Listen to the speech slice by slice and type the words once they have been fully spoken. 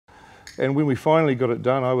And when we finally got it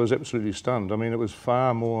done, I was absolutely stunned. I mean, it was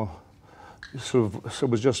far more it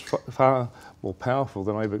was just far more powerful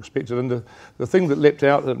than I ever expected. And the thing that leapt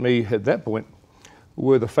out at me at that point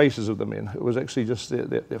were the faces of the men. It was actually just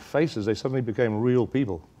their faces. They suddenly became real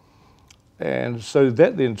people. And so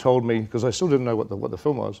that then told me, because I still didn't know what the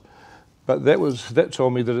film was, but that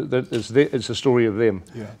told me that it's a story of them.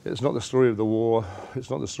 Yeah. It's not the story of the war. It's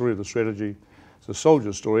not the story of the strategy. It's a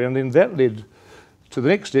soldier's story. And then that led to the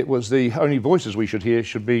next step, was the only voices we should hear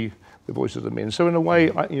should be the voices of the men. So in a way,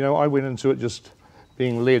 I went into it just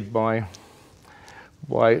being led by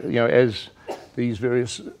as these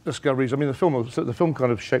various discoveries. I mean, the film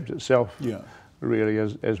kind of shaped itself, really,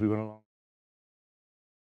 as we went along.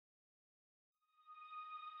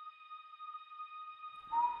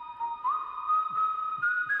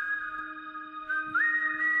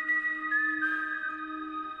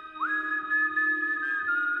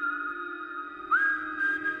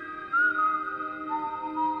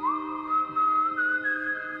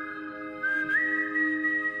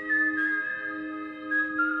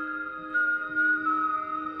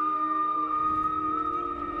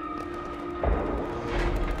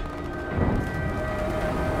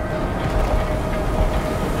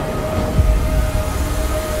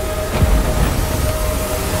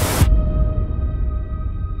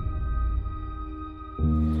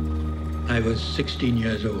 I was 16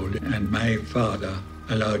 years old and my father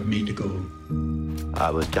allowed me to go. I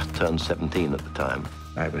was just turned 17 at the time.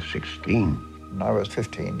 I was 16. I was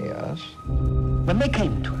 15 years. When they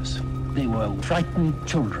came to us, they were frightened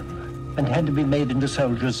children and had to be made into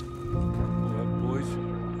soldiers. All right, boys,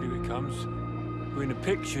 here it comes. We're in the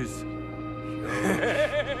pictures.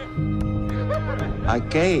 I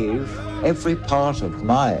gave every part of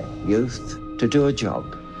my youth to do a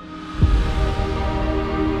job.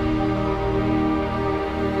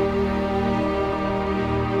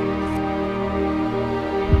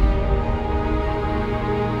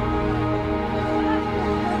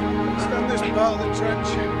 Stand this part of the trench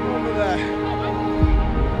over there.